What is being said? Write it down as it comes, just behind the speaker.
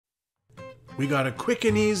we got a quick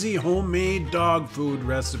and easy homemade dog food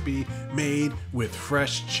recipe made with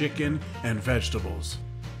fresh chicken and vegetables.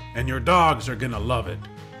 And your dogs are gonna love it.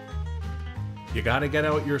 You gotta get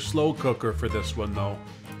out your slow cooker for this one though.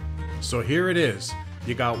 So here it is.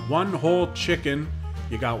 You got 1 whole chicken,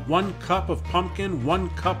 you got 1 cup of pumpkin,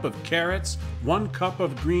 1 cup of carrots, 1 cup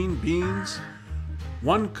of green beans,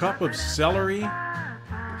 1 cup of celery,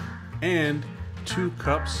 and 2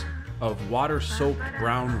 cups of water-soaked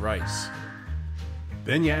brown rice.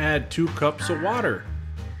 Then you add 2 cups of water.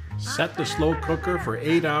 Set the slow cooker for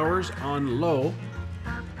 8 hours on low,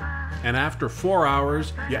 and after 4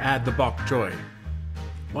 hours, you add the bok choy.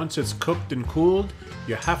 Once it's cooked and cooled,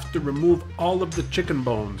 you have to remove all of the chicken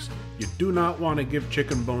bones. You do not want to give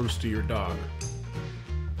chicken bones to your dog.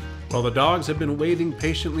 Well, the dogs have been waiting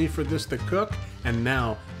patiently for this to cook, and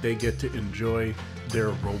now they get to enjoy their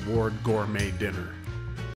reward gourmet dinner.